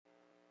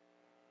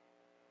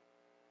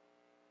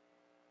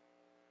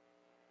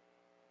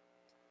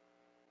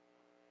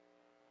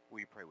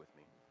you pray with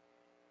me?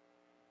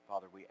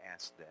 Father, we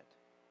ask that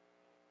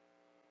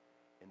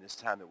in this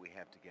time that we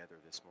have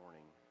together this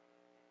morning,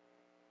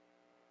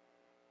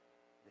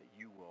 that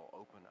you will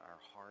open our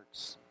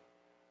hearts,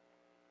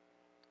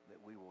 that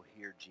we will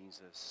hear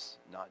Jesus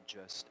not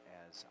just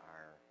as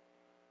our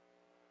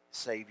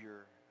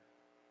Savior,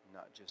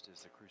 not just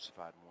as the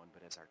crucified one,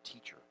 but as our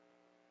teacher.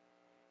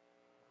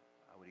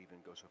 I would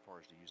even go so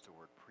far as to use the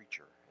word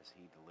preacher as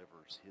he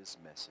delivers his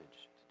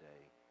message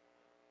today.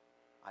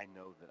 I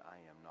know that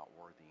I am not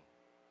worthy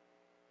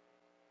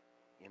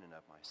in and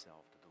of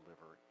myself to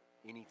deliver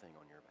anything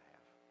on your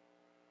behalf.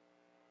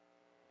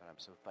 But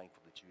I'm so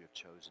thankful that you have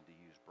chosen to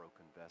use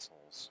broken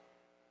vessels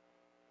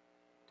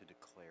to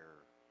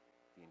declare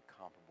the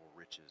incomparable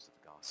riches of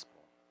the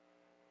gospel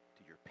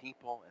to your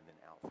people and then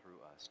out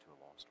through us to a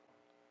lost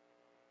world.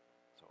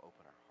 So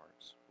open our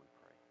hearts, we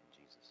pray, in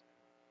Jesus'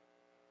 name.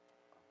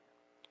 Amen.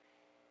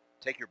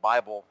 Take your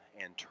Bible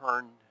and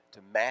turn to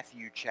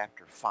Matthew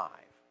chapter 5.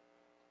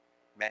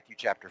 Matthew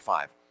chapter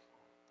 5.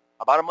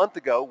 About a month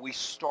ago, we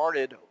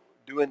started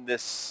doing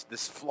this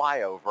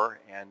flyover,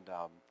 and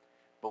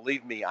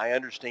believe me, I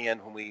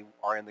understand when we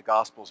are in the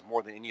Gospels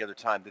more than any other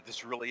time that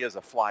this really is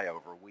a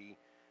flyover. We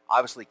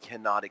obviously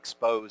cannot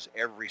expose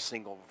every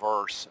single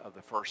verse of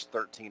the first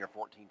 13 or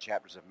 14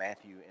 chapters of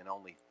Matthew in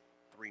only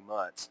 3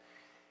 months.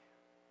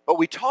 But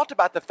we talked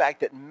about the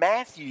fact that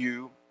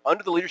Matthew,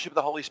 under the leadership of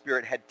the Holy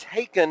Spirit, had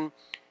taken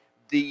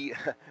the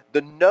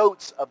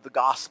notes of the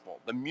gospel,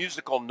 the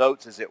musical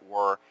notes as it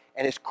were,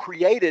 and has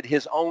created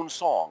his own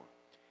song.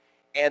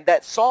 And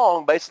that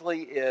song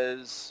basically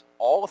is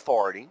all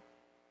authority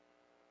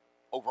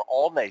over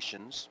all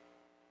nations,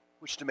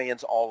 which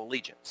demands all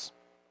allegiance.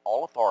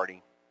 All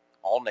authority,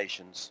 all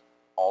nations,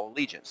 all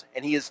allegiance.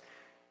 And he is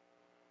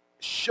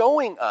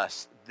showing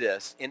us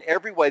this in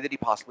every way that he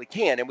possibly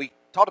can. And we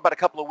talked about a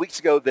couple of weeks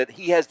ago that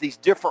he has these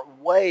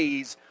different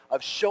ways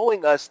of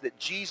showing us that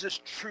Jesus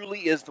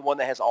truly is the one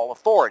that has all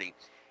authority.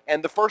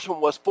 And the first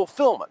one was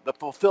fulfillment, the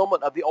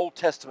fulfillment of the Old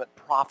Testament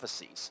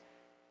prophecies.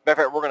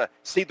 Matter of fact, we're going to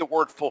see the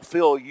word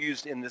fulfill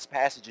used in this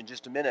passage in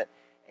just a minute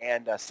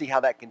and see how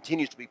that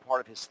continues to be part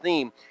of his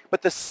theme.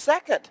 But the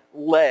second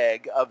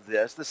leg of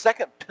this, the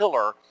second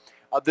pillar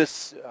of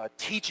this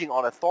teaching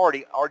on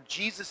authority are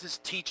Jesus'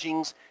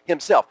 teachings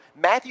himself.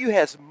 Matthew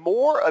has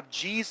more of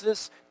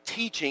Jesus'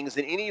 teachings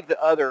than any of the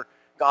other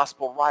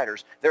gospel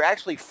writers. There are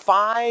actually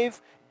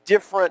 5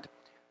 different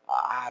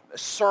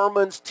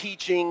sermons,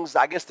 teachings,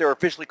 I guess they're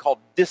officially called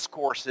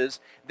discourses,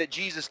 that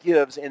Jesus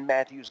gives in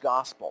Matthew's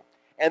gospel.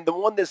 And the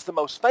one that's the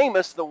most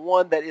famous, the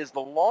one that is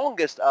the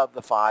longest of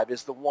the 5,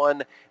 is the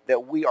one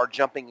that we are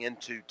jumping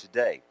into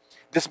today.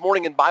 This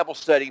morning in Bible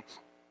study,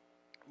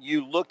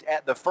 you looked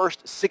at the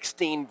first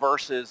 16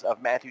 verses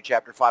of Matthew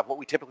chapter 5, what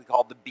we typically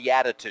call the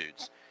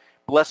Beatitudes.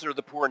 Blessed are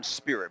the poor in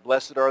spirit.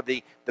 Blessed are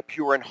the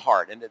pure in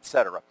heart, and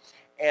etc.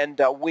 And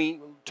we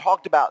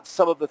talked about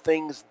some of the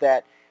things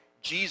that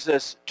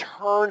Jesus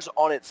turns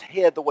on its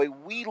head, the way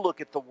we look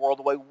at the world,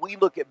 the way we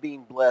look at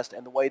being blessed,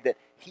 and the way that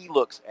he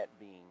looks at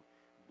being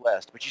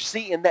blessed. But you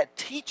see, in that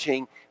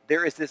teaching,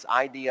 there is this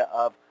idea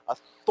of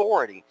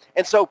authority.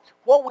 And so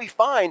what we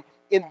find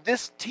in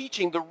this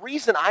teaching, the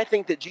reason I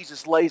think that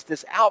Jesus lays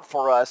this out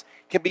for us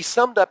can be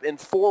summed up in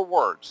 4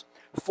 words.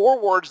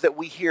 4 words that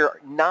we hear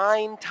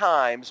 9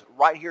 times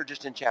right here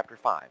just in chapter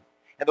 5.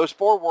 And those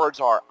 4 words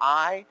are,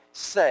 I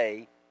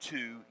say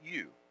to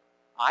you.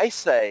 I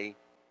say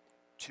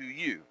to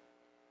you.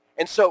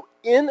 And so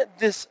in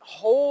this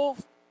whole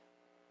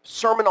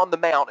Sermon on the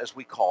Mount, as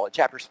we call it,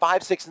 chapters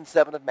 5, 6, and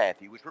 7 of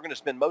Matthew, which we're going to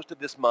spend most of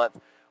this month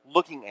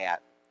looking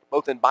at,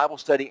 both in Bible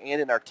study and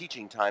in our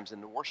teaching times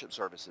in the worship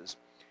services,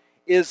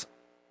 is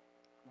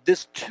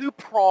this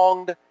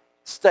 2-pronged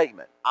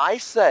statement. I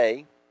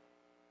say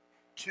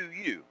to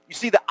you. You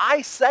see, the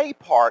I say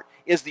part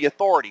is the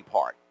authority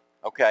part,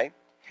 okay?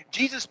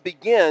 Jesus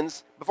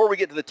begins, before we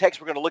get to the text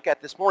we're going to look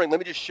at this morning, let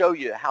me just show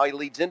you how he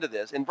leads into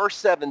this. In verse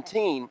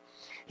 17,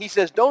 he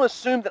says, don't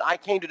assume that I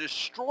came to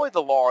destroy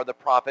the law or the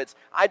prophets.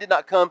 I did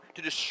not come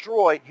to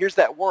destroy, here's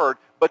that word,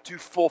 but to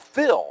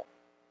fulfill.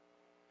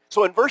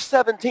 So in verse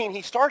 17,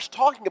 he starts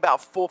talking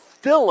about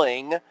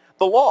fulfilling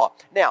the law.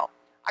 Now,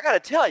 I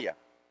got to tell you,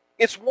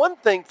 it's one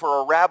thing for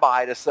a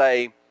rabbi to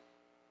say,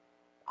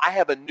 I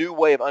have a new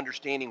way of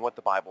understanding what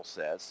the Bible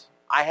says.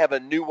 I have a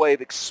new way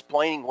of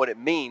explaining what it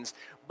means.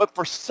 But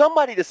for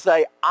somebody to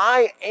say,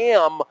 I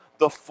am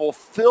the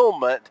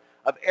fulfillment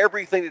of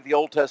everything that the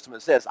Old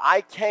Testament says.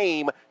 I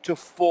came to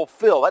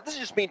fulfill. That doesn't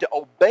just mean to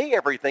obey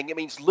everything. It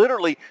means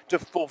literally to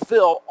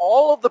fulfill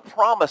all of the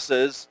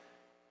promises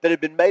that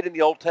have been made in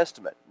the Old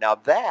Testament. Now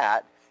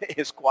that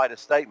is quite a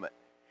statement.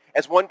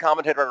 As one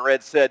commentator I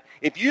read said,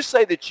 if you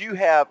say that you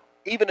have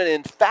even an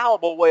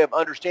infallible way of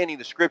understanding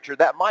the Scripture,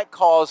 that might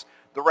cause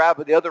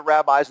the other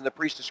rabbis and the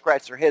priests to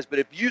scratch their heads. But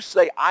if you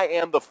say, I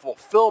am the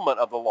fulfillment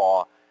of the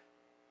law,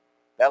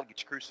 that'll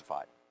get you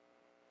crucified.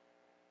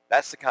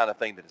 That's the kind of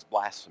thing that is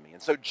blasphemy.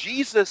 And so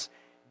Jesus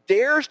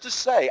dares to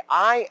say,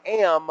 I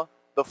am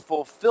the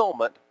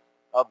fulfillment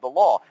of the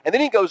law. And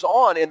then he goes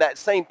on in that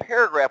same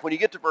paragraph when you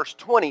get to verse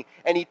 20,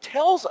 and he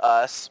tells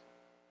us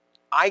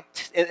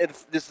and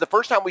this is the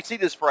first time we see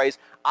this phrase,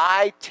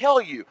 I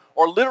tell you,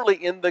 or literally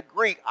in the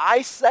Greek,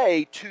 I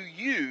say to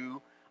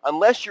you,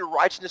 unless your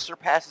righteousness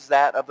surpasses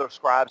that of the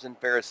scribes and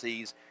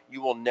Pharisees,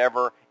 you will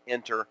never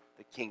enter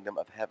the kingdom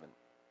of heaven.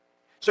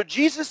 So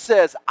Jesus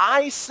says,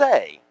 I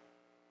say,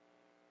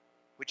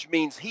 which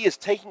means he is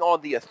taking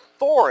on the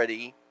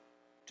authority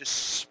to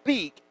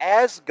speak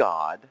as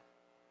God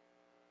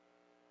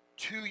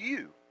to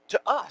you, to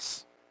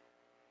us.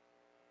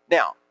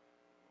 Now,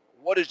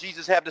 what does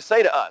Jesus have to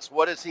say to us?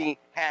 What does he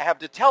have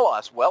to tell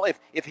us? Well,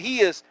 if he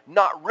is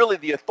not really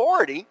the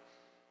authority,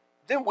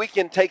 then we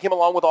can take him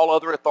along with all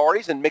other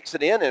authorities and mix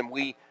it in, and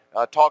we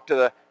talk to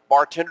the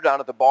bartender down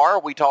at the bar,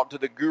 we talk to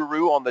the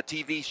guru on the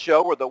TV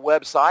show or the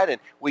website, and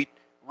we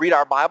read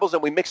our Bibles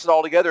and we mix it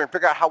all together and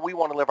figure out how we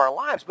want to live our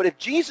lives. But if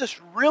Jesus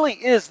really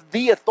is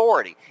the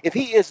authority, if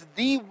he is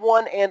the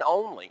one and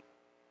only,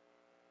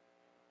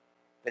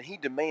 then he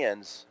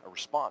demands a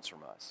response from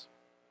us.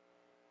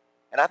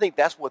 And I think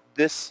that's what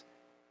this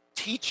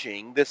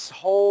teaching, this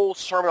whole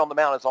Sermon on the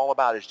Mount is all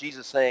about, is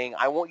Jesus saying,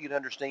 I want you to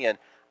understand,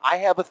 I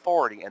have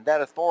authority, and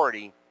that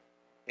authority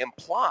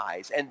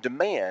implies and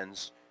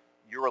demands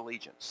your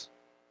allegiance.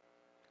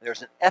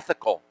 There's an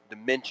ethical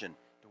dimension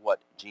to what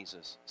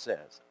Jesus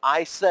says.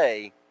 I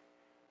say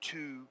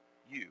to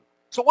you.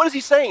 So what is he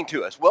saying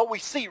to us? Well, we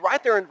see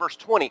right there in verse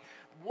 20,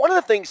 one of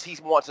the things he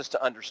wants us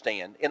to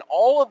understand in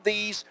all of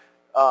these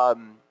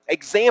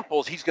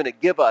examples he's going to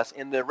give us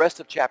in the rest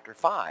of chapter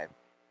 5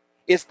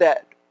 is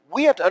that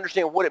we have to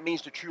understand what it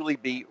means to truly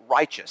be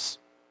righteous.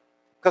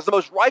 Because the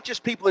most righteous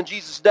people in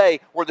Jesus' day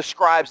were the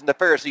scribes and the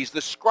Pharisees.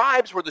 The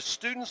scribes were the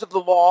students of the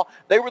law.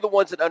 They were the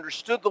ones that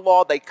understood the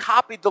law. They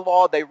copied the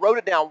law. They wrote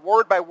it down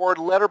word by word,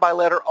 letter by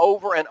letter,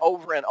 over and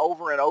over and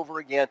over and over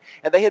again.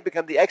 And they had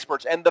become the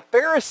experts. And the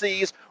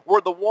Pharisees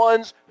were the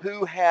ones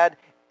who had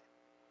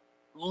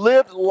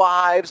lived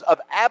lives of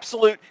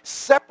absolute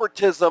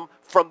separatism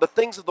from the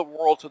things of the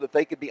world so that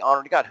they could be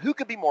honored to God. Who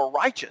could be more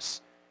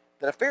righteous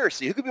than a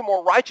Pharisee? Who could be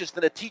more righteous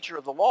than a teacher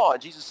of the law?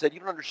 And Jesus said, you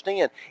don't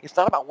understand. It's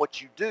not about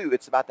what you do.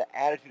 It's about the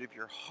attitude of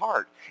your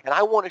heart. And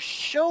I want to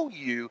show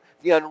you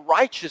the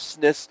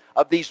unrighteousness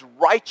of these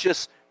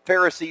righteous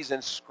Pharisees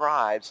and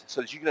scribes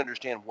so that you can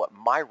understand what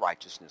my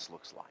righteousness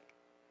looks like.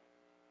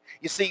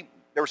 You see,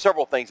 there were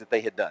several things that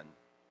they had done.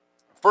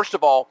 First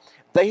of all,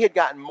 they had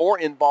gotten more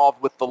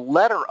involved with the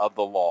letter of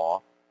the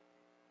law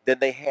than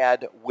they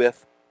had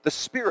with the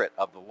spirit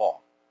of the law.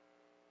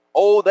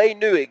 Oh, they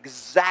knew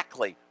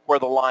exactly where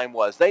the line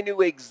was. They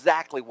knew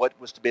exactly what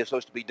was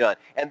supposed to be done.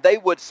 And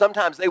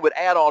sometimes they would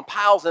add on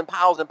piles and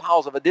piles and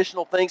piles of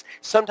additional things.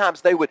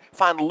 Sometimes they would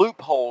find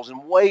loopholes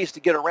and ways to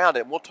get around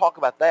it. And we'll talk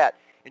about that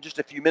in just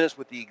a few minutes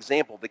with the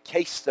example, the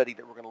case study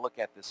that we're going to look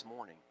at this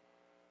morning.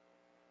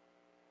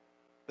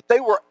 But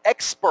they were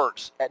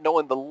experts at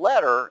knowing the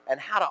letter and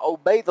how to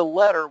obey the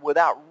letter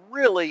without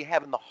really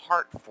having the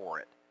heart for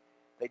it.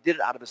 They did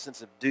it out of a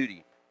sense of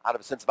duty, out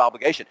of a sense of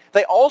obligation.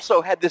 They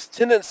also had this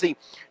tendency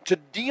to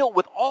deal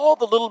with all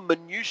the little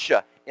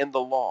minutiae in the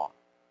law.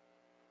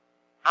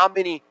 How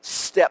many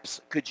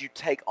steps could you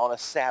take on a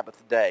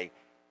Sabbath day?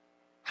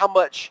 How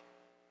much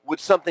would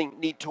something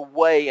need to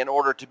weigh in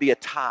order to be a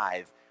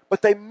tithe?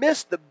 But they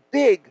missed the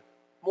big,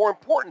 more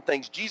important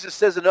things. Jesus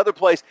says in another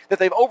place that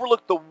they've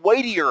overlooked the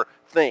weightier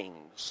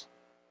things.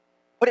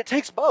 But it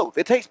takes both.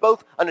 It takes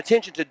both an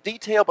attention to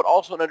detail, but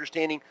also an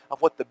understanding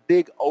of what the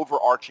big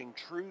overarching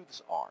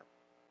truths are.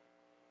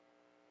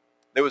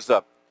 There was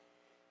a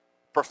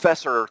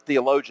professor or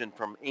theologian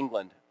from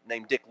England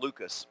named Dick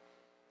Lucas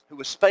who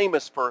was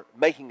famous for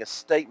making a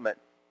statement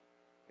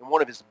in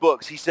one of his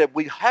books. He said,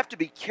 we have to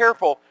be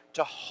careful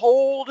to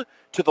hold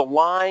to the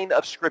line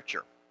of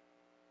Scripture.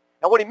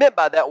 Now what he meant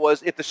by that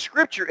was if the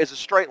Scripture is a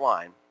straight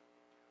line,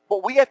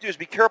 what we have to do is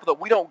be careful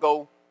that we don't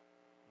go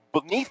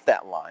beneath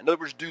that line. In other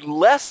words, do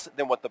less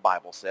than what the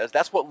Bible says.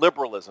 That's what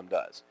liberalism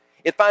does.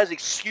 It finds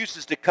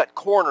excuses to cut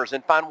corners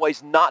and find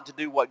ways not to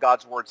do what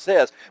God's Word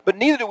says. But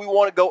neither do we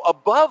want to go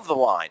above the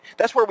line.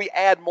 That's where we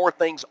add more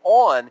things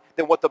on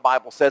than what the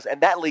Bible says,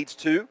 and that leads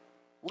to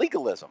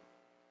legalism.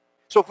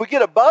 So if we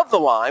get above the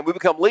line, we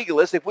become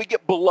legalist. If we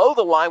get below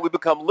the line, we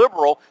become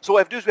liberal. So what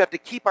we have to do is we have to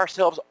keep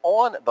ourselves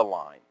on the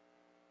line.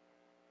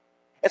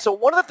 And so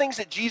one of the things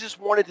that Jesus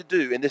wanted to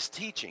do in this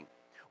teaching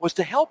was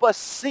to help us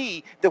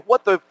see that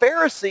what the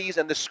Pharisees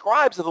and the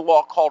scribes of the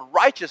law called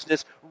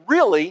righteousness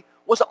really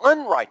was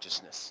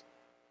unrighteousness.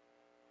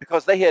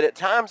 Because they had at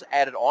times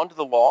added on to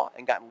the law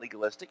and gotten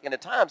legalistic, and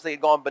at times they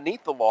had gone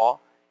beneath the law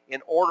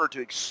in order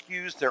to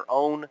excuse their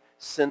own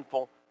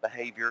sinful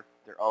behavior,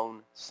 their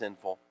own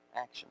sinful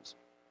actions.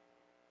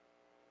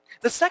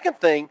 The second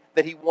thing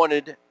that he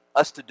wanted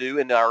us to do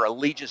in our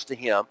allegiance to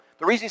him,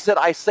 the reason he said,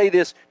 I say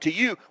this to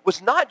you,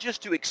 was not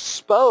just to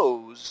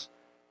expose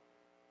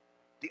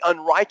the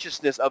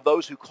unrighteousness of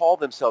those who call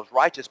themselves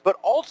righteous, but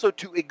also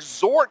to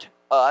exhort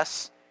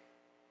us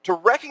to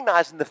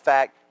recognizing the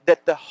fact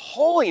that the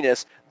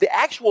holiness, the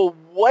actual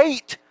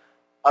weight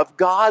of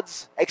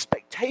God's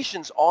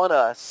expectations on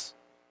us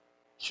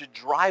should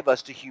drive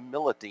us to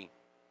humility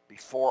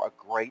before a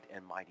great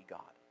and mighty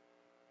God.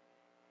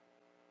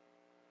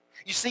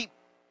 You see,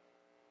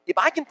 if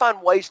I can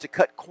find ways to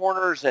cut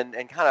corners and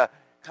kind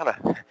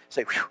of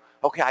say, "Whew,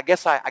 okay, I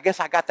guess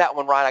I got that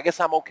one right. I guess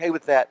I'm okay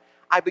with that,"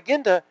 I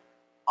begin to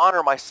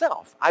honor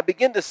myself. I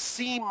begin to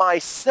see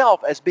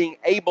myself as being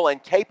able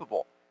and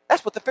capable.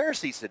 That's what the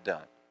Pharisees had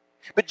done.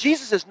 But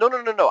Jesus says, no,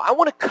 no, no, no. I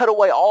want to cut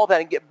away all that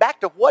and get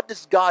back to what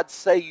does God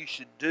say you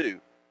should do.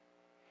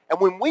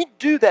 And when we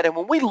do that and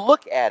when we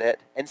look at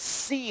it and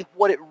see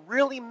what it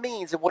really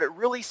means and what it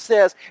really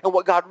says and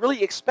what God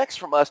really expects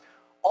from us,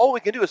 all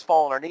we can do is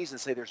fall on our knees and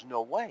say, there's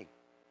no way.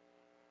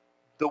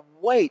 The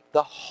weight,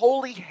 the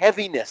holy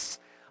heaviness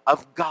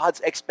of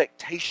God's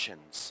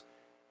expectations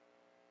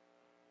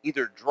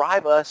either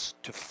drive us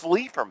to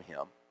flee from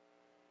him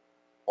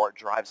or it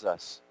drives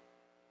us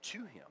to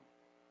him.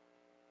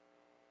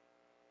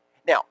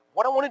 Now,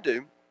 what I want to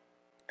do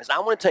is I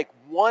want to take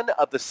one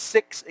of the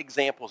 6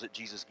 examples that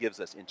Jesus gives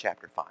us in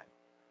chapter 5.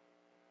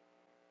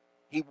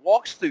 He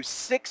walks through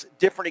 6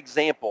 different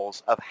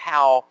examples of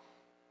how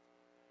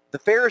the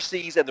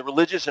Pharisees and the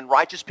religious and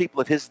righteous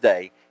people of his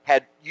day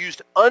had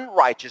used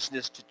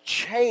unrighteousness to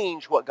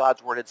change what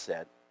God's word had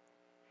said,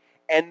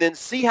 and then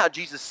see how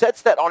Jesus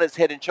sets that on its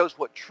head and shows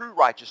what true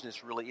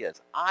righteousness really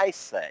is. I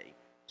say,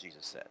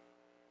 Jesus said,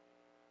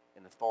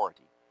 in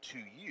authority, to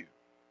you,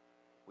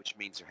 which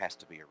means there has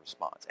to be a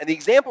response. And the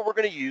example we're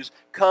going to use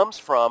comes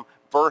from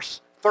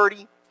verse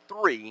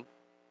 33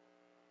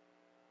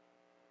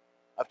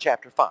 of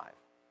chapter 5.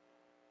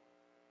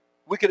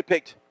 I could have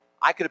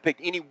picked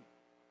any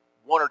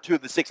one or two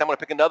of the 6. I'm going to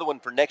pick another one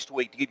for next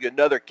week to give you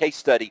another case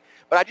study.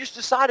 But I just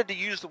decided to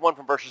use the one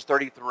from verses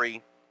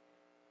 33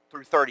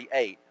 through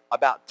 38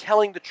 about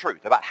telling the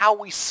truth, about how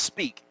we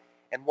speak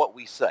and what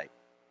we say.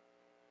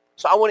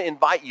 So I want to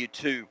invite you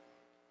to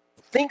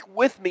think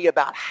with me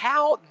about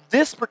how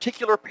this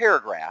particular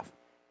paragraph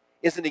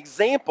is an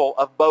example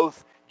of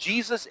both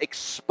Jesus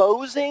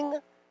exposing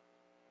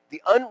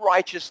the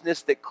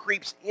unrighteousness that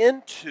creeps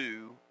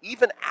into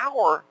even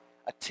our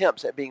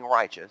attempts at being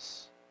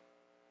righteous,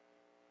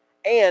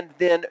 and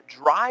then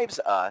drives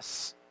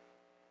us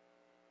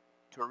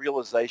to a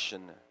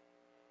realization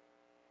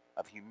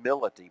of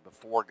humility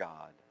before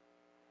God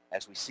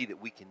as we see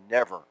that we can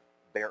never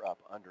bear up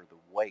under the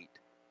weight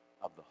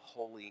of the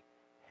holy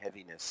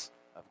heaviness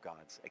of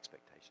God's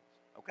expectations.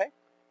 Okay?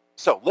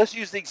 So let's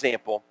use the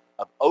example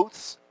of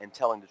oaths and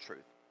telling the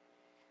truth.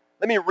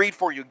 Let me read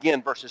for you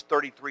again verses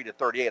 33 to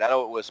 38. I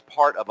know it was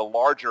part of a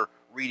larger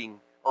reading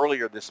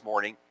earlier this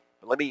morning,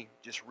 but let me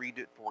just read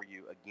it for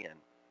you again.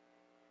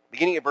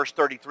 Beginning at verse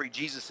 33,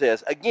 Jesus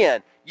says,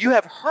 again, you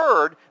have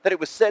heard that it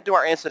was said to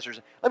our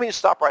ancestors. Let me just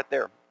stop right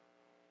there.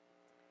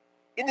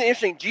 Isn't it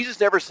interesting? Jesus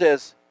never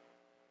says,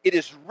 it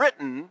is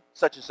written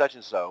such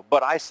and so,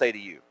 but I say to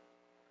you.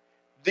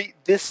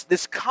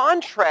 This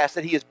contrast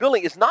that he is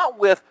building is not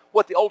with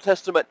what the Old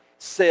Testament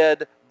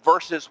said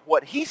versus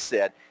what he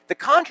said. The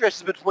contrast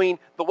is between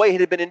the way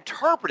it had been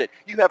interpreted.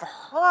 You have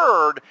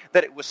heard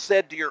that it was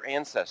said to your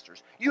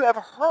ancestors. You have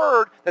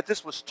heard that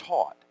this was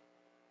taught.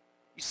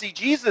 You see,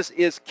 Jesus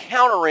is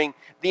countering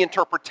the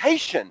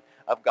interpretation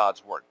of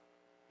God's word.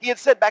 He had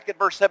said back at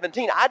verse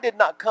 17, I did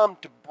not come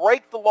to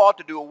break the law,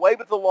 to do away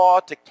with the law,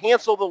 to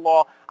cancel the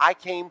law. I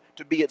came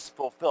to be its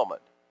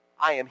fulfillment.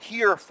 I am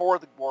here for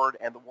the word,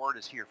 and the word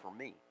is here for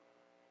me.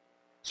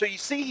 So you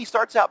see, he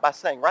starts out by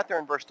saying, right there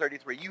in verse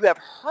 33, you have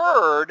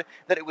heard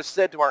that it was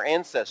said to our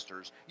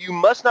ancestors, you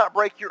must not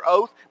break your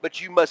oath, but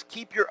you must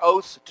keep your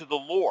oaths to the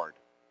Lord.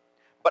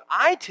 But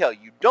I tell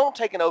you, don't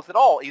take an oath at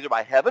all, either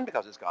by heaven,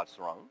 because it's God's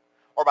throne,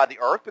 or by the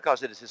earth,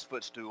 because it is his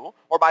footstool,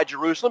 or by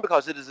Jerusalem,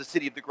 because it is the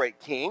city of the great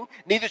king.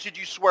 Neither should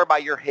you swear by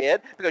your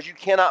head, because you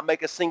cannot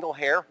make a single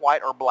hair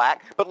white or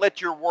black, but let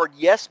your word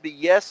yes be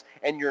yes,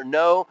 and your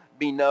no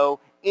be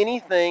no.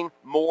 Anything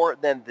more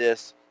than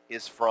this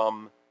is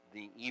from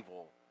the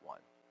evil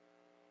one.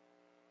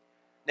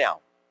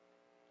 Now,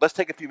 let's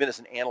take a few minutes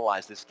and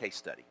analyze this case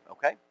study,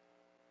 okay?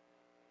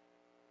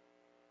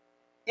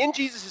 In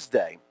Jesus'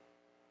 day,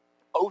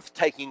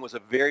 oath-taking was a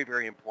very,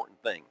 very important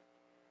thing.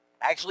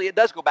 Actually, it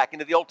does go back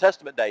into the Old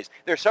Testament days.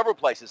 There are several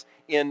places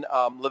in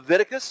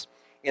Leviticus,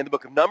 in the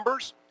book of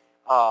Numbers,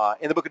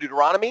 in the book of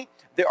Deuteronomy.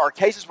 There are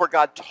cases where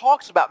God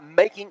talks about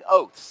making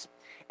oaths.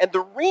 And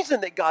the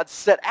reason that God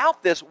set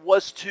out this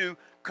was to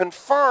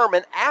confirm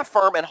and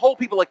affirm and hold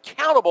people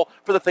accountable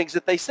for the things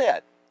that they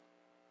said.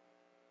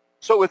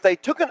 So if they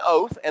took an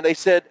oath and they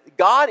said,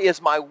 God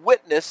is my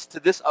witness to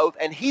this oath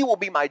and he will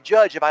be my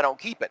judge if I don't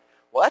keep it.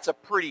 Well, that's a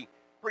pretty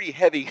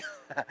heavy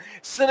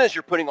sentence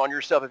you're putting on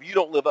yourself if you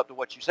don't live up to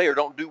what you say or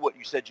don't do what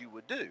you said you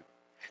would do.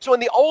 So in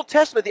the Old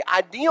Testament, the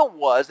idea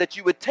was that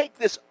you would take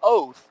this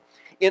oath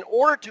in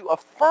order to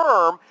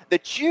affirm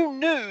that you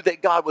knew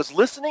that God was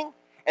listening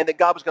and that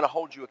God was going to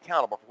hold you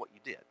accountable for what you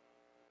did.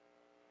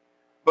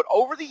 But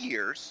over the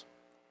years,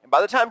 and by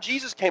the time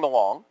Jesus came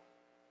along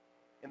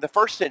in the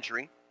first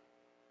century,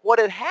 what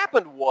had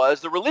happened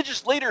was the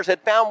religious leaders had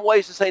found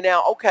ways to say,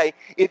 now, okay,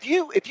 if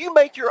you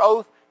make your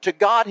oath to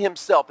God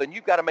himself, then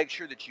you've got to make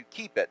sure that you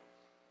keep it.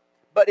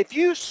 But if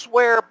you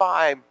swear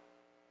by,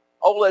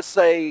 let's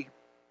say,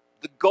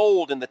 the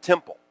gold in the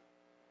temple,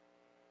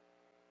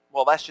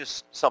 well, that's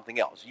just something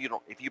else. You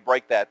don't. If you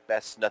break that,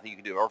 that's nothing you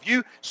can do. Or if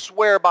you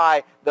swear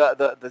by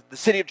the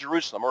city of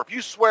Jerusalem, or if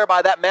you swear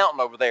by that mountain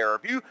over there, or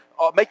if you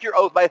make your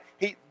oath by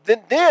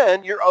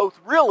then your oath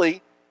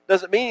really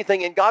doesn't mean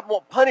anything, and God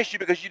won't punish you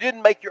because you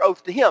didn't make your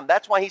oath to him.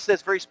 That's why he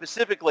says very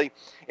specifically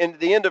in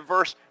the end of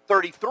verse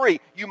 33,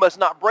 you must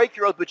not break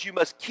your oath, but you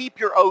must keep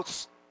your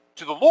oaths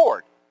to the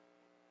Lord.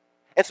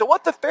 And so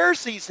what the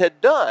Pharisees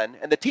had done,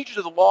 and the teachers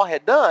of the law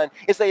had done,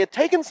 is they had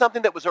taken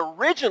something that was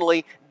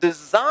originally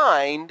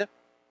designed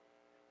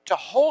to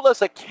hold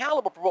us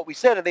accountable for what we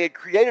said, and they had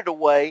created a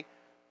way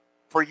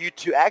for you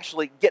to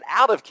actually get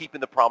out of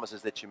keeping the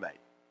promises that you made.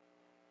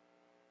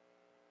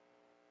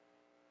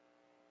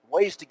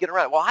 Ways to get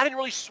around it. Well, I didn't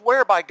really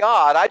swear by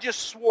God. I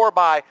just swore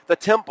by the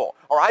temple,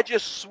 or I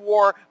just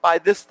swore by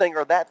this thing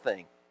or that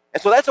thing.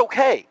 And so that's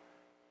okay,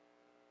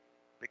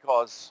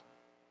 because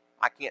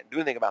I can't do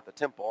anything about the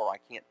temple, or I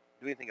can't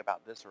do anything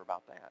about this or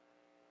about that.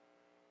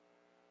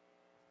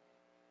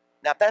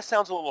 Now, if that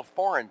sounds a little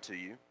foreign to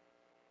you,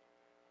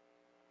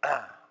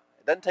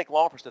 it doesn't take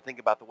long for us to think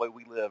about the way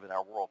we live in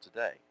our world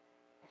today.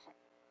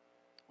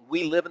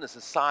 We live in a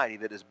society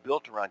that is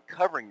built around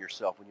covering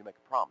yourself when you make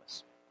a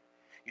promise.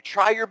 You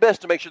try your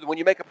best to make sure that when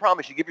you make a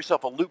promise, you give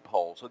yourself a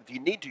loophole so that if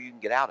you need to, you can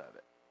get out of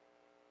it.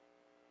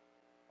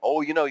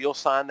 Oh, you'll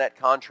sign that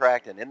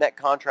contract, and in that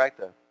contract,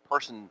 the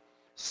person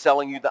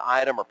selling you the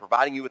item or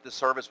providing you with the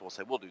service will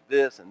say, we'll do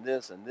this and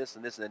this and this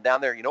and this. And then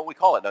down there, you know what we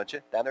call it, don't you?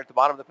 Down there at the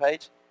bottom of the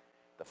page?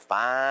 The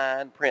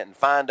fine print. And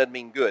fine doesn't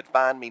mean good.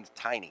 Fine means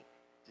tiny.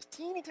 Just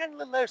teeny tiny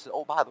little letters.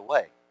 Oh, by the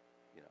way,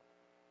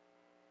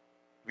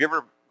 have you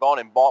ever gone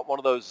and bought one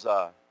of those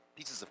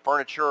pieces of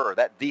furniture or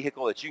that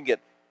vehicle that you can get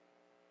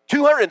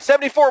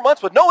 274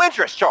 months with no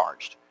interest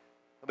charged?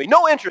 There'll be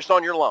no interest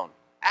on your loan.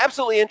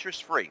 Absolutely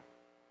interest free.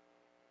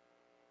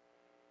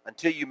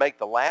 Until you make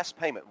the last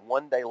payment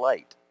one day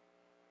late.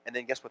 And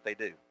then guess what they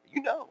do?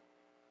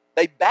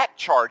 They back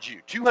charge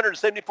you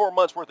 274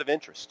 months worth of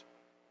interest.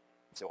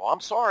 You say, well, I'm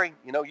sorry.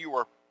 You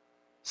were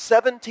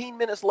 17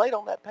 minutes late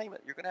on that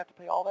payment. You're going to have to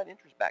pay all that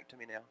interest back to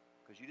me now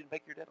because you didn't pay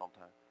your debt on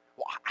time.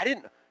 Well, I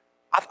didn't.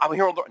 I'm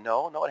here on the...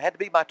 No, it had to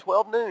be by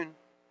 12 noon,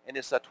 and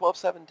it's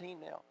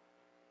 12:17 now.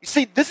 You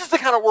see, this is the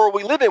kind of world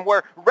we live in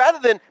where rather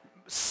than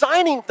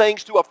signing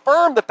things to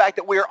affirm the fact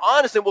that we are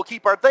honest and we'll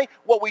keep our thing,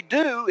 what we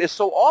do is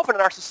so often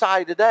in our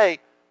society today,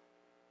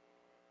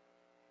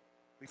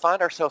 we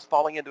find ourselves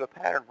falling into a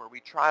pattern where we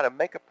try to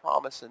make a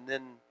promise and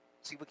then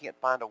see if we can't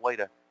find a way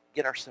to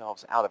get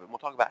ourselves out of it. And we'll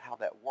talk about how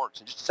that works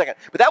in just a second.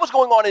 But that was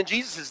going on in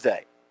Jesus'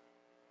 day.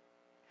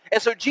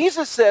 And so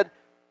Jesus said,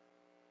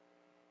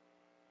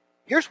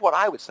 here's what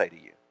I would say to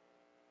you.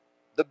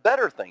 The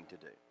better thing to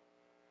do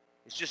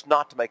is just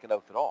not to make an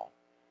oath at all.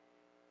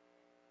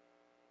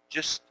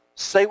 Just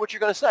say what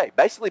you're going to say.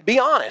 Basically, be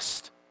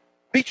honest.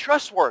 Be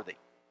trustworthy.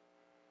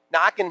 Now,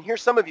 I can hear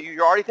some of you,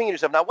 you're already thinking to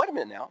yourself, now, wait a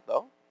minute now,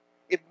 though.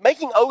 If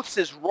making oaths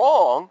is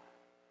wrong,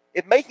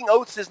 if making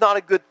oaths is not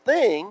a good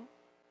thing,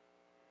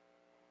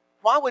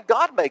 why would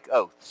God make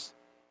oaths?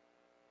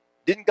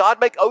 Didn't God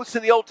make oaths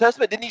in the Old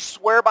Testament? Didn't he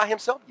swear by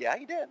himself? Yeah,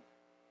 he did.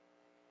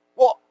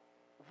 Well,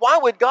 why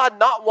would God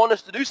not want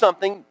us to do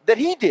something that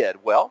he did?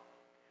 Well,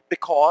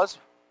 because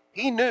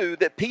he knew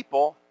that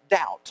people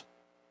doubt.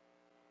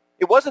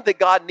 It wasn't that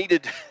God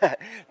needed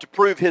to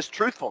prove his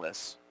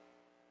truthfulness.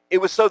 It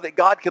was so that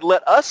God could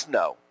let us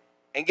know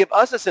and give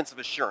us a sense of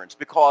assurance,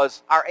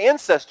 because our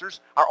ancestors,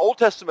 our Old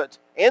Testament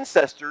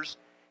ancestors,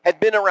 had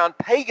been around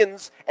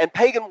pagans and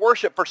pagan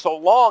worship for so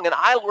long and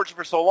idol worship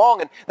for so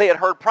long, and they had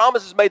heard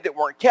promises made that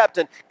weren't kept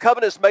and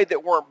covenants made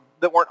that weren't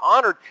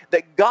honored,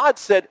 that God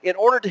said, in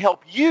order to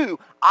help you,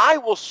 I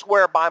will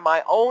swear by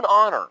my own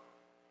honor.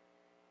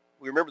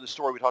 We remember the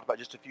story we talked about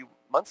just a few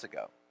months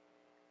ago,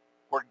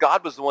 where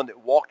God was the one that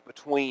walked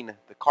between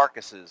the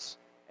carcasses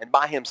and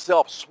by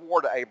himself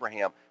swore to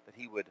Abraham that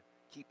he would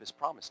keep his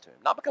promise to him.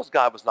 Not because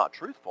God was not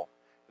truthful,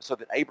 but so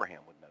that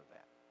Abraham would know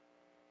that.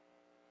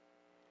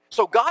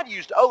 So God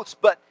used oaths,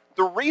 but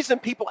the reason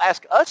people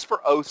ask us for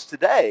oaths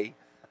today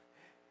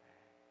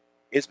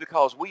is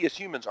because we as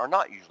humans are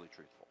not usually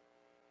truthful.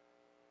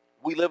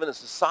 We live in a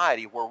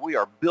society where we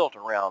are built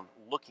around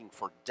looking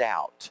for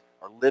doubt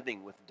or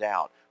living with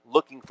doubt,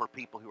 looking for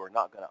people who are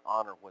not going to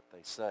honor what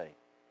they say.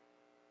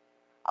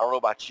 I don't know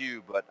about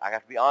you, but I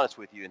have to be honest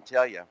with you and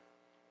tell you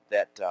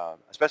that,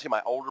 especially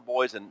my older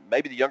boys, and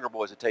maybe the younger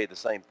boys would tell you the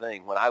same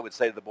thing, when I would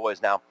say to the boys,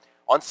 now,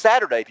 on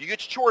Saturday, if you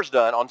get your chores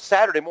done, on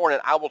Saturday morning,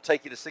 I will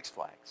take you to Six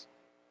Flags.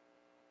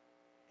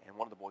 And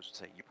one of the boys would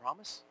say, you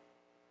promise?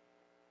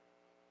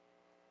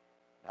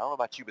 Now, I don't know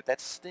about you, but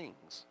that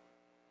stings.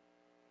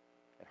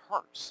 It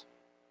hurts.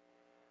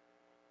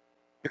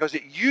 Because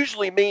it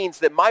usually means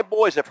that my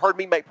boys have heard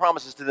me make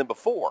promises to them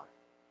before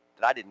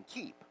that I didn't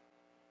keep.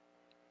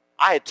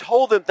 I had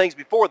told them things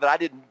before that I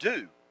didn't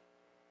do.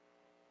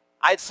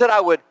 I had said I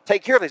would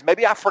take care of things.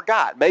 Maybe I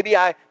forgot. Maybe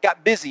I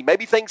got busy.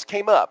 Maybe things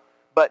came up.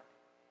 But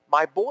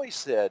my boy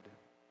said,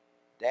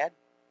 Dad,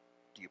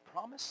 do you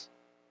promise?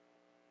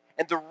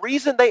 And the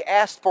reason they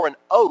asked for an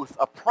oath,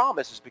 a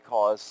promise, is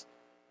because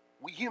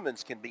we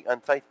humans can be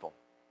unfaithful.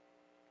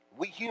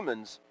 We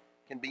humans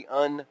can be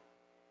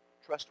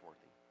untrustworthy.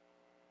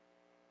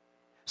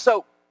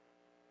 So,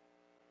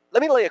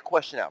 let me lay a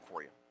question out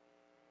for you.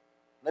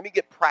 Let me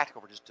get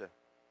practical for just a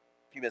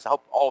few minutes. I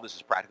hope all this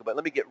is practical, but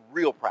let me get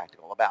real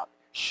practical about,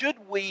 should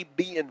we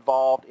be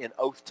involved in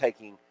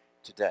oath-taking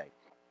today?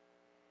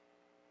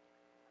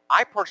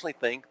 I personally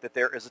think that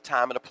there is a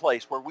time and a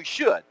place where we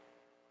should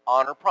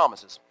honor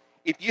promises.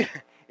 If you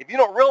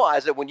don't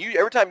realize that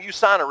every time you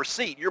sign a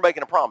receipt, you're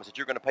making a promise that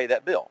you're going to pay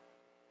that bill.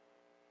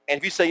 And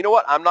if you say, you know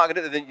what, I'm not going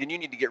to do that, then you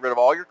need to get rid of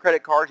all your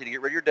credit cards, you need to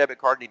get rid of your debit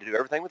card, you need to do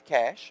everything with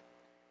cash.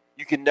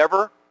 You can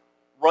never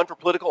run for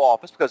political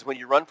office, because when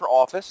you run for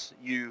office,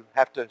 you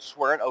have to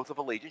swear an oath of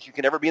allegiance. You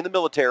can never be in the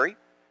military,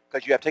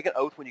 because you have to take an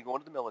oath when you go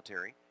into the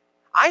military.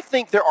 I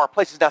think there are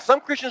places, now some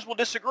Christians will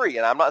disagree,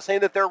 and I'm not saying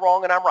that they're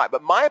wrong and I'm right,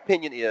 but my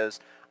opinion is,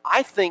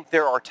 I think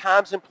there are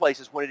times and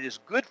places when it is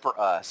good for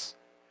us,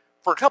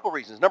 for a couple of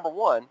reasons. Number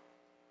one,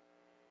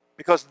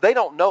 because they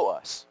don't know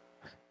us.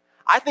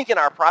 I think in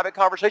our private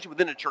conversation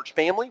within the church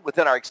family,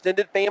 within our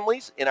extended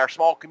families, in our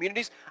small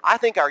communities, I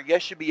think our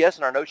yes should be yes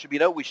and our no should be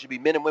no. We should be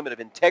men and women of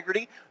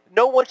integrity.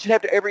 No one should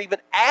have to ever even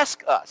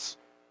ask us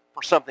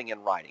for something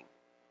in writing.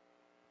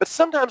 But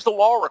sometimes the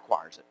law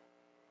requires it.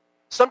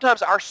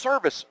 Sometimes our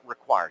service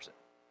requires it.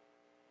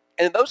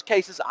 And in those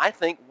cases, I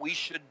think we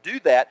should do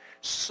that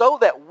so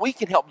that we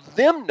can help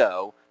them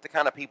know the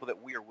kind of people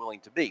that we are willing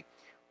to be.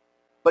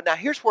 But now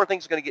here's where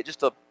things are going to get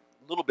just a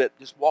little bit,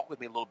 just walk with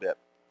me a little bit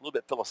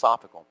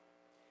philosophical.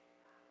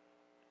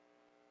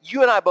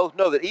 You and I both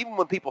know that even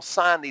when people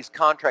sign these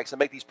contracts and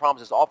make these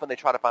promises, often they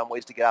try to find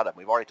ways to get out of them.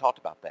 We've already talked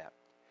about that.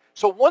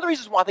 So one of the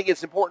reasons why I think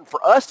it's important for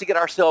us to get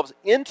ourselves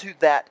into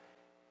that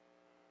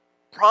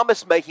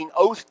promise-making,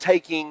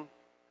 oath-taking,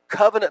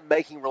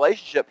 covenant-making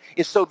relationship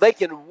is so they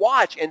can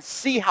watch and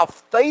see how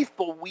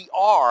faithful we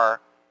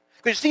are.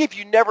 Because you see, if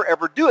you never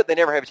ever do it, they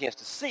never have a chance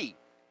to see.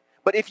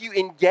 But if you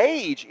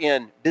engage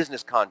in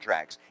business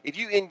contracts, if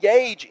you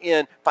engage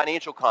in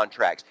financial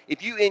contracts,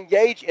 if you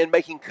engage in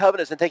making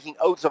covenants and taking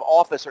oaths of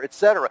office, or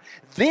etc.,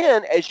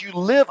 then as you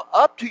live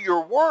up to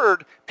your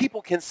word,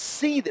 people can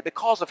see that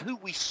because of who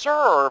we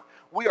serve,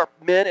 we are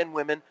men and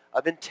women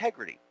of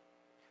integrity.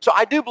 So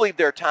I do believe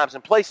there are times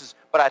and places,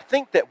 but I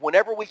think that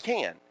whenever we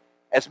can,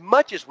 as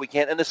much as we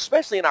can, and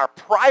especially in our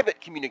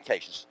private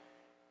communications,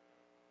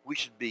 we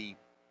should be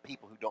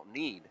people who don't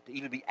need to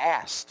even be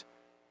asked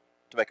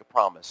to make a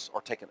promise or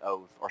take an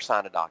oath or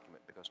sign a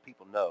document, because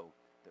people know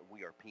that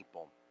we are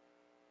people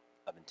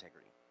of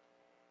integrity.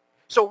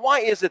 So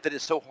why is it that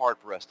it's so hard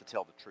for us to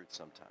tell the truth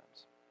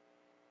sometimes?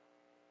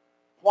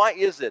 Why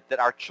is it that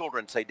our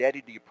children say,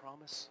 "Daddy, do you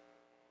promise?"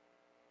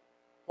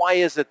 Why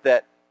is it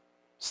that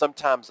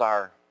sometimes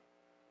our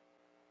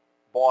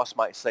boss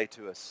might say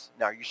to us,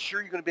 "Now, are you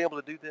sure you're going to be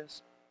able to do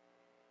this?"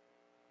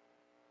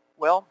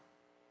 Well,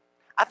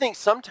 I think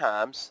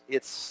sometimes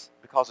it's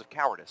because of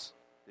cowardice,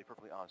 to be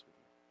perfectly honest with you.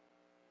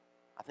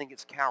 I think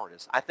it's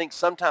cowardice. I think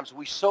sometimes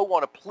we so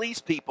want to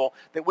please people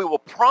that we will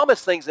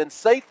promise things and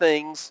say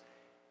things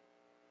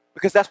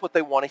because that's what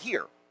they want to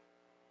hear.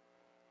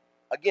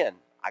 Again,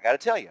 I got to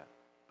tell you,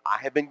 I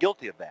have been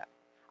guilty of that.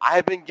 I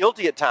have been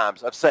guilty at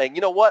times of saying,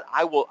 you know what,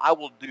 I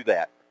will do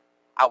that.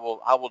 I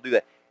will do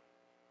that.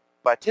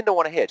 But I tend to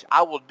want to hedge.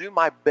 I will do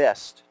my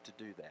best to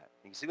do that.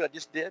 You see what I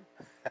just did?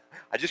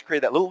 I just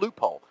created that little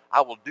loophole.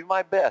 I will do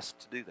my best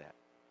to do that.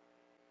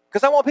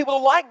 Because I want people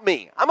to like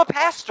me. I'm a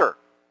pastor.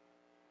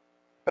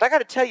 But I got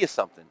to tell you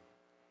something.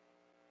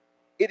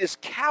 It is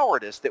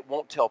cowardice that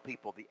won't tell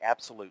people the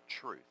absolute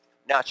truth.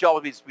 Now, it should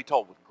always be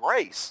told with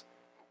grace.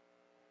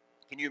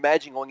 Can you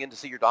imagine going in to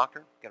see your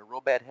doctor? Got a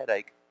real bad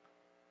headache.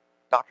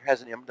 Doctor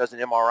does an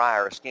MRI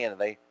or a scan,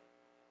 and they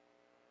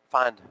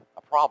find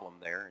a problem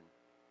there. And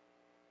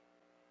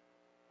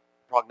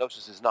the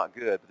prognosis is not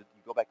good. But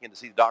you go back in to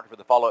see the doctor for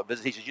the follow-up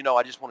visit. He says, "You know,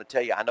 I just want to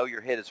tell you, I know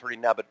your head is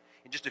hurting now, but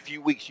in just a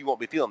few weeks, you won't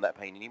be feeling that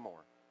pain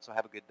anymore. So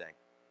have a good day."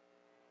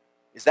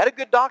 Is that a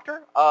good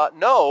doctor?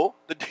 No.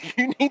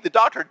 You need the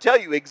doctor to tell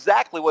you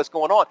exactly what's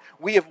going on.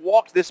 We have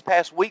walked this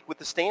past week with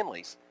the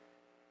Stanleys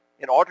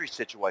in Audrey's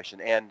situation,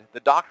 and the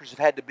doctors have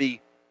had to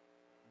be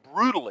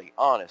brutally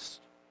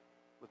honest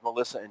with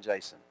Melissa and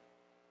Jason.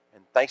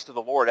 And thanks to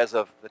the Lord, as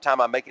of the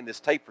time I'm making this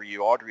tape for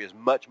you, Audrey is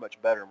much,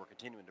 much better, and we're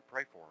continuing to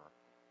pray for her.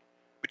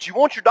 But you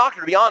want your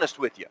doctor to be honest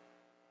with you.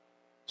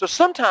 So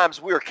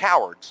sometimes we are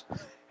cowards,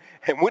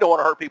 and we don't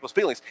want to hurt people's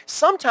feelings.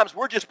 Sometimes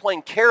we're just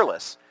plain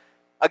careless.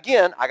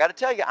 Again, I got to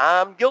tell you,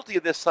 I'm guilty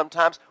of this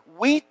sometimes.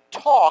 We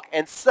talk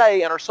and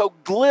say and are so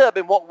glib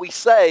in what we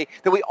say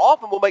that we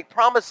often will make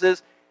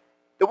promises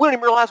that we don't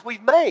even realize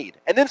we've made.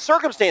 And then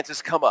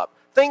circumstances come up.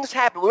 Things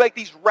happen. We make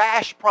these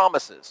rash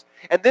promises.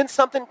 And then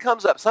something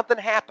comes up. Something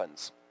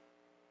happens.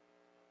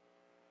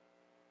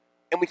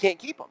 And we can't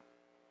keep them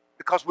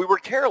because we were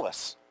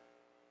careless.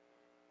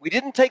 We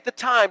didn't take the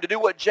time to do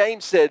what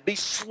James said, be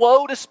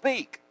slow to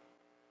speak.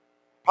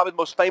 Probably the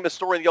most famous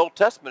story in the Old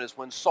Testament is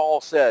when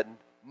Saul said,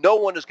 "No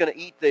one is going to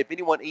eat. If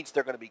anyone eats,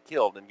 they're going to be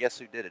killed." And guess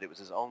who did it? It was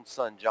his own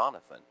son,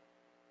 Jonathan.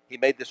 He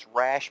made this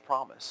rash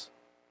promise.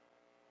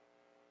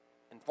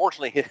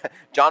 Unfortunately,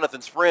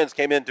 Jonathan's friends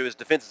came into his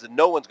defense and said,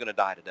 "No one's going to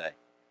die today."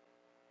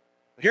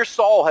 But here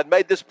Saul had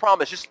made this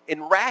promise just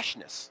in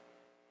rashness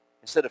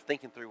instead of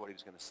thinking through what he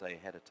was going to say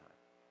ahead of time.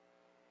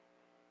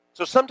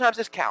 So sometimes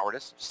it's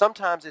cowardice,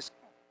 sometimes it's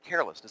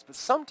carelessness, but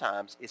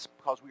sometimes it's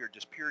because we are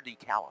just pure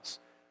callous.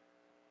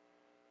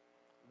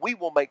 We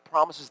will make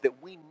promises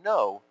that we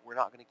know we're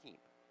not going to keep.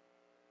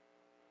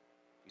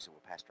 You say,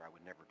 well, Pastor, I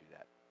would never do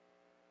that.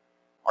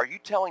 Are you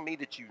telling me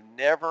that you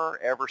never,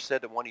 ever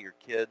said to one of your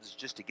kids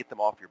just to get them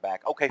off your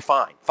back, okay,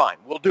 fine,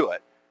 we'll do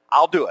it.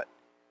 I'll do it.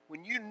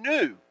 When you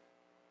knew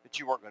that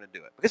you weren't going to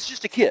do it. Because it's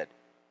just a kid.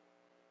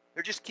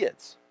 They're just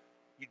kids.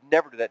 You'd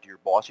never do that to your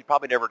boss. You'd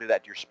probably never do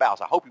that to your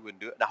spouse. I hope you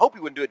wouldn't do it. And I hope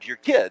you wouldn't do it to your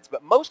kids.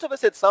 But most of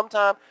us at some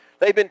time,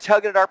 they've been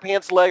tugging at our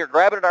pants leg or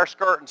grabbing at our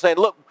skirt and saying,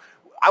 look,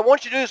 I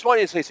want you to do this one.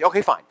 And they say,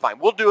 okay, fine,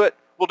 we'll do it.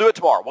 We'll do it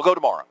tomorrow. We'll go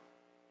tomorrow.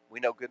 We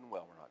know good and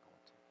well we're not going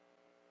to.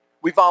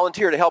 We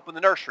volunteer to help in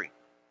the nursery.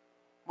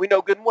 We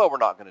know good and well we're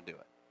not going to do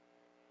it.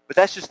 But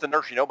that's just the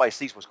nursery. Nobody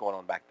sees what's going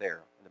on back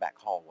there in the back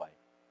hallway.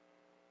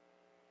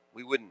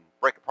 We wouldn't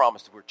break a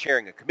promise that we're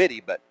chairing a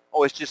committee, but,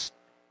 it's just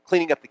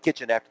cleaning up the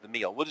kitchen after the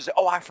meal. We'll just say,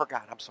 I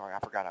forgot. I'm sorry. I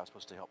forgot I was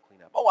supposed to help clean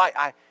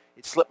up.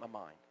 It slipped my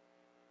mind.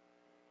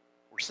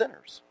 We're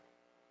sinners.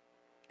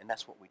 And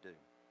that's what we do.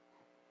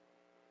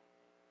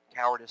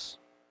 Cowardice,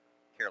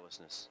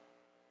 carelessness,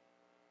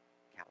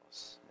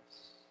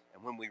 callousness.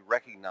 And when we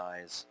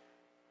recognize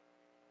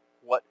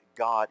what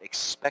God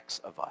expects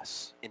of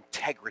us,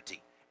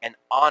 integrity and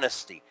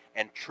honesty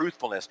and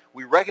truthfulness,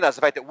 we recognize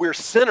the fact that we're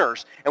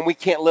sinners and we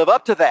can't live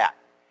up to that.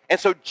 And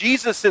so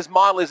Jesus'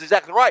 model is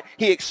exactly right.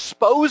 He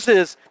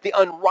exposes the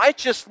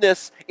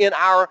unrighteousness in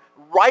our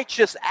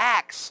righteous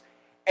acts,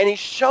 and he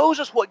shows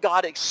us what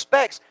God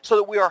expects so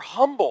that we are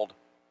humbled.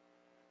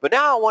 But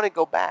now I want to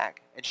go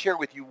back and share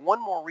with you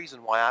one more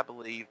reason why I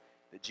believe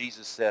that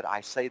Jesus said, I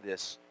say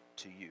this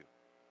to you.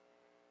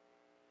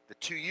 The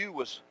to you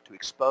was to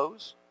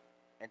expose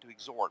and to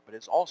exhort, but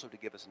it's also to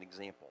give us an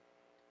example.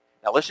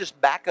 Now let's just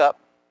back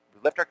up.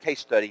 We left our case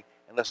study,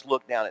 and let's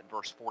look down at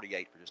verse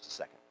 48 for just a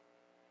second.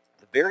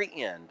 At the very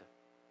end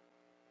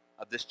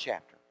of this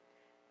chapter,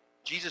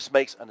 Jesus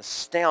makes an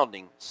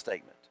astounding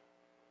statement.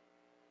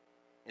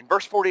 In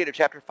verse 48 of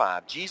chapter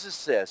 5, Jesus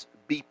says,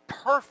 be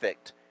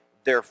perfect,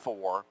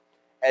 therefore,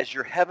 as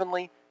your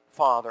heavenly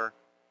Father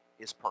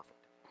is perfect.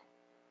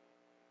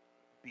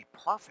 Be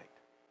perfect.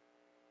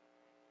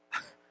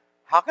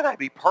 How can I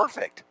be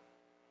perfect?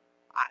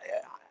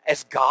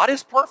 As God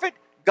is perfect?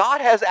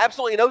 God has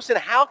absolutely no sin.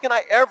 How can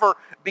I ever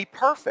be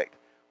perfect?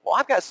 Well,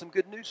 I've got some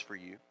good news for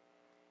you.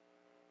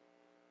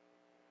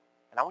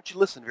 And I want you to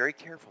listen very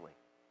carefully.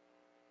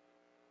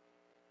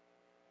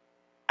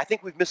 I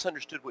think we've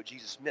misunderstood what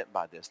Jesus meant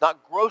by this. Not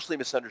grossly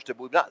misunderstood,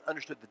 but we've not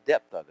understood the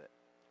depth of it.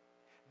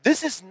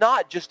 This is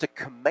not just a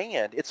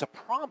command, it's a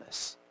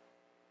promise.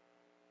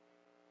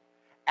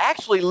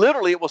 Actually,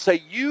 literally, it will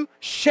say, you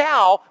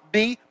shall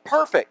be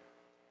perfect.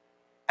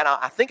 And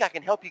I think I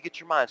can help you get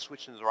your mind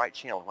switched into the right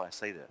channel when I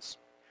say this.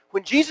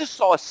 When Jesus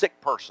saw a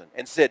sick person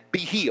and said, be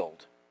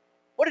healed,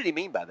 what did he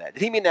mean by that?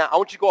 Did he mean, now, I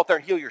want you to go out there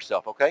and heal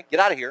yourself, okay? Get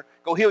out of here.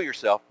 Go heal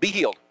yourself. Be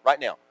healed right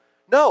now.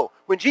 No,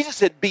 when Jesus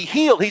said, be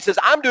healed, he says,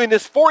 I'm doing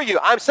this for you.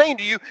 I'm saying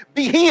to you,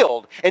 be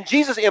healed. And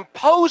Jesus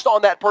imposed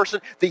on that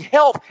person the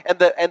health and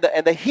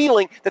the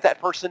healing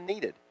that person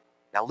needed.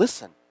 Now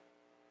listen,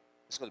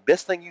 this is the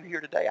best thing you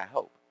hear today, I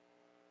hope.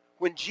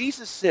 When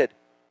Jesus said,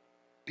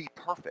 be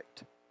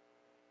perfect,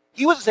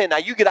 he wasn't saying, now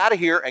you get out of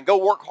here and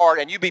go work hard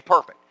and you be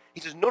perfect.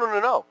 He says,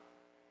 no.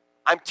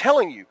 I'm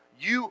telling you,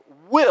 you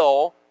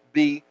will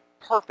be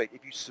perfect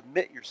if you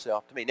submit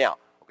yourself to me. Now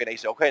you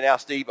say, okay, now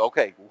Steve,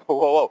 okay,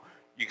 whoa.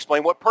 You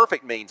explain what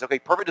perfect means. Okay,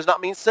 perfect does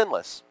not mean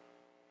sinless.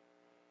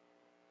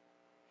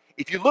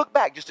 If you look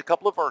back just a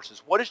couple of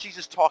verses, what is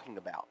Jesus talking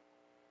about?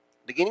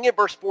 Beginning at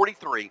verse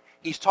 43,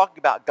 he's talking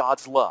about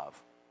God's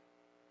love.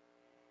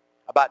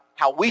 About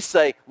how we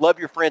say, love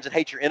your friends and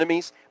hate your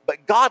enemies.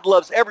 But God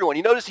loves everyone.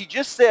 You notice he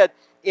just said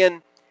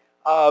in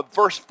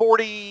verse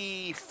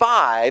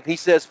 45, he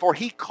says, for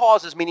he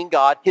causes, meaning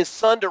God, his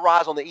sun to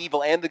rise on the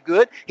evil and the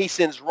good. He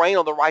sends rain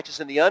on the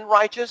righteous and the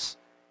unrighteous.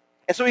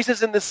 And so he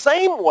says, in the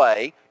same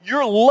way,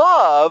 your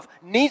love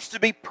needs to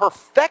be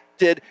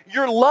perfected.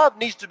 Your love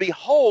needs to be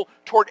whole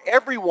toward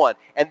everyone.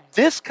 And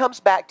this comes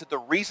back to the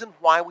reason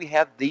why we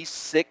have these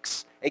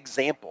 6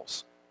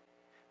 examples.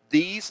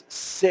 These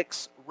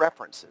 6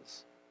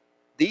 references.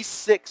 These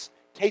 6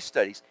 case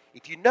studies.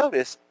 If you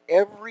notice,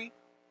 every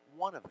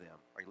one of them,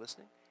 are you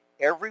listening?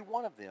 Every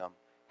one of them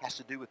has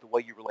to do with the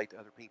way you relate to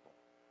other people.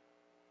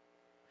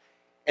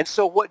 And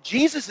so what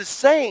Jesus is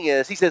saying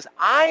is, he says,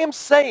 I am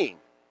saying,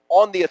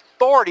 on the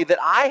authority that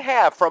I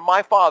have from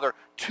my Father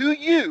to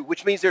you,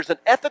 which means there's an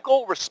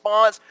ethical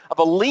response of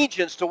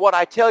allegiance to what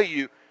I tell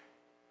you,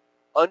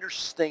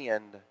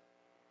 understand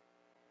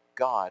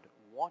God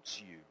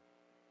wants you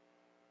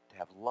to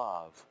have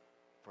love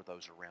for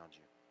those around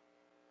you.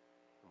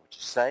 And what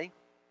you say,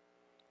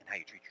 and how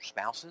you treat your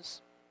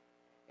spouses,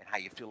 and how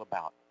you feel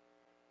about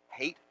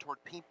hate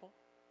toward people,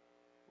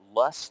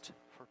 lust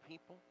for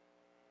people,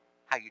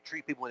 how you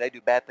treat people when they do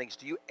bad things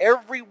to you.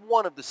 Every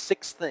one of the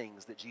 6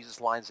 things that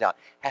Jesus lines out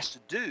has to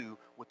do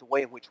with the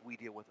way in which we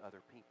deal with other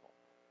people.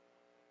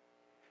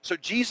 So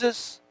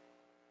Jesus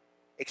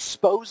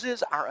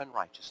exposes our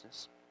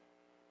unrighteousness.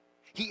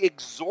 He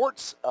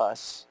exhorts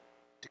us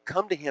to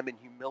come to him in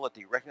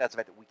humility, recognize the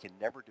fact that we can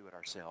never do it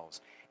ourselves,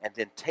 and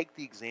then take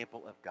the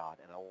example of God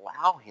and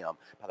allow him,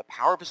 by the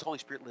power of his Holy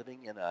Spirit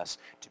living in us,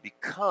 to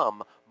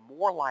become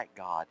more like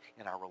God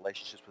in our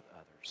relationships with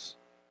others.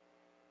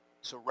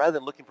 So rather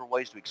than looking for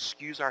ways to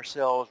excuse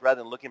ourselves,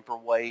 rather than looking for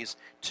ways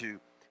to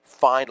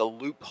find a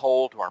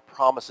loophole to our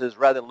promises,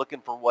 rather than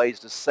looking for ways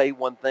to say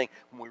one thing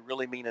when we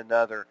really mean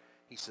another,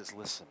 he says,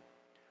 listen,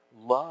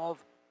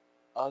 love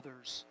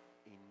others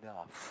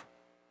enough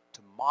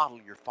to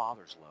model your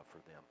Father's love for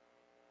them.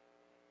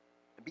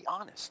 And be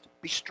honest.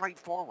 Be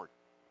straightforward.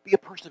 Be a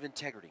person of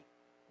integrity.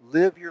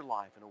 Live your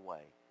life in a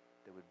way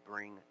that would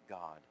bring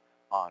God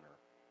honor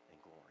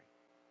and glory.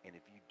 And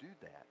if you do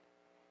that,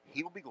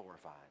 he will be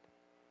glorified,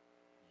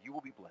 you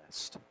will be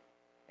blessed,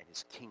 and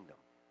his kingdom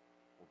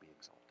will be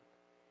exalted.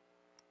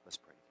 Let's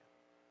pray together.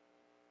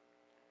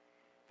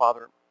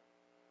 Father,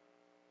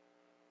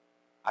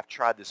 I've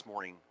tried this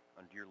morning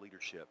under your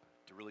leadership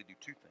to really do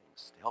 2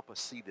 things, to help us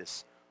see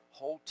this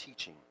whole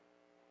teaching,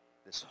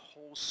 this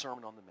whole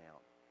Sermon on the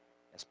Mount,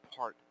 as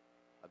part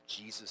of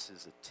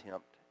Jesus'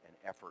 attempt and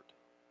effort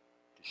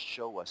to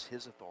show us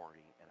his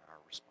authority and our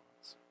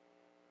response.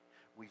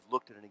 We've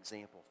looked at an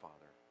example,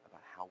 Father,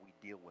 about how we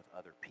deal with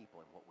other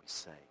people and what we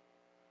say.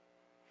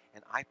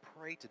 And I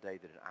pray today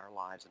that in our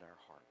lives and our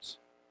hearts,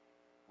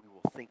 we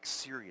will think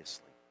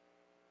seriously,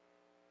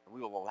 and we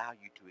will allow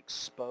you to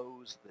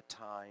expose the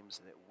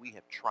times that we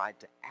have tried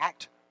to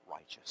act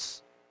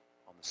righteous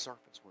on the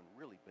surface, when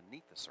really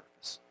beneath the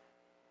surface,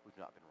 we've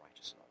not been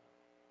righteous at all.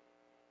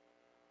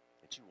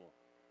 That you will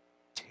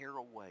tear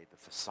away the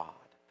facade,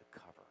 the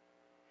cover,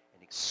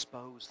 and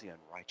expose the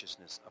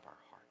unrighteousness of our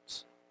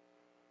hearts.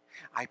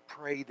 I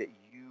pray that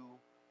you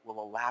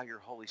will allow your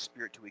Holy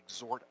Spirit to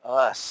exhort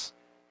us,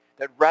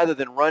 that rather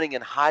than running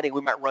and hiding,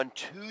 we might run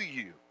to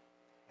you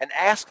and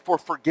ask for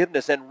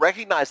forgiveness and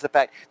recognize the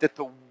fact that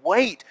the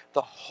weight,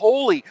 the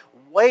holy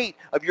weight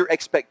of your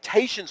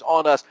expectations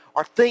on us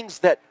are things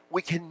that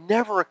we can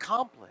never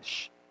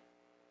accomplish.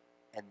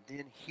 And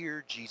then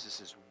hear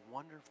Jesus'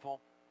 wonderful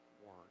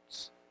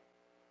words.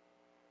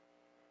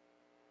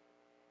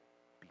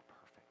 Be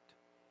perfect.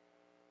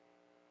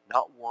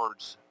 Not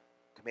words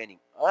commanding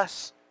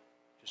us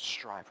to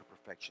strive for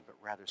perfection, but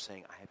rather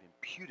saying, I have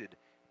imputed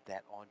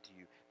that onto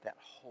you, that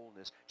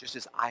wholeness, just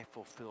as I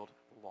fulfilled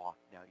the law.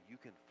 Now you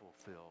can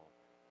fulfill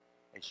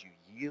as you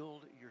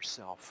yield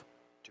yourself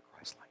to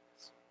Christ's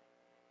likeness.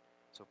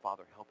 So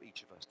Father, help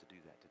each of us to do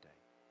that today.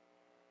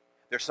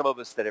 There's some of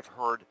us that have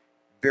heard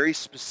very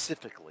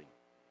specifically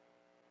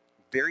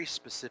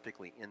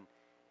in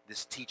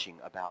this teaching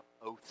about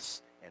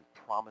oaths and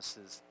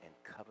promises and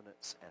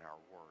covenants and our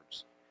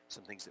words,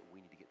 some things that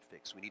we need to get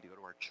fixed. We need to go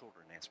to our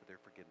children and ask for their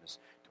forgiveness,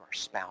 to our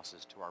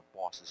spouses, to our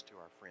bosses, to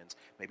our friends,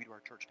 maybe to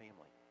our church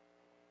family.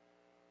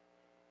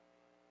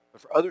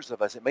 But for others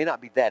of us, it may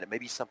not be that. It may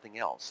be something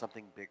else,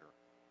 something bigger.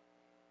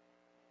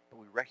 But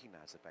we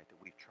recognize the fact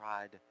that we've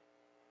tried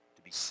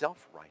to be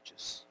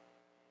self-righteous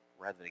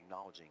rather than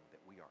acknowledging that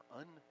we are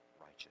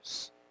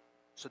unrighteous,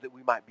 so that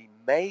we might be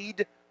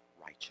made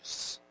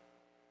righteous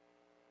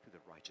through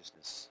the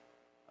righteousness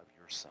of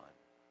your Son,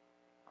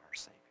 our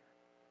Savior.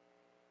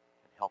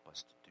 And help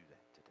us to do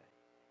that today.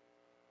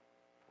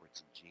 For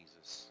it's in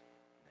Jesus'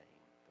 name,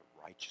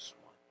 the righteous